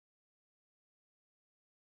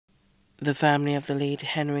The family of the late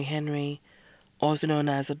Henry, also known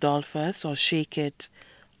as Adolphus or Shake It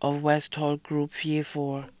of West Hall Group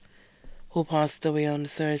VA4, who passed away on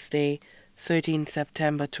Thursday, 13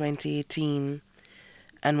 September 2018,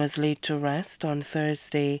 and was laid to rest on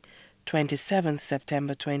Thursday, 27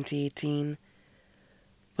 September 2018,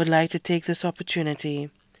 would like to take this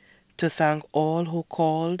opportunity to thank all who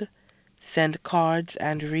called, sent cards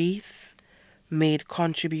and wreaths, made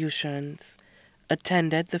contributions,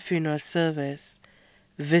 attended the funeral service,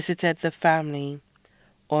 visited the family,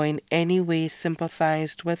 or in any way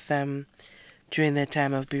sympathized with them during their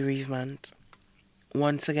time of bereavement.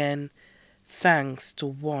 Once again, thanks to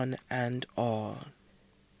one and all.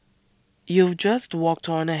 You've just walked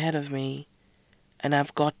on ahead of me, and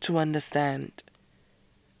I've got to understand.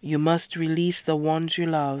 You must release the ones you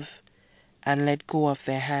love and let go of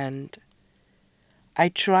their hand. I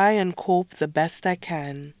try and cope the best I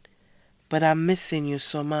can, but I'm missing you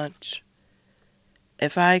so much.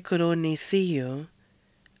 If I could only see you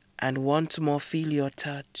and once more feel your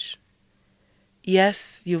touch.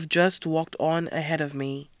 Yes, you've just walked on ahead of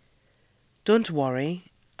me. Don't worry,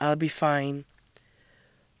 I'll be fine.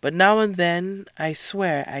 But now and then I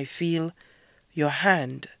swear I feel your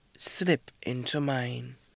hand slip into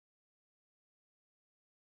mine.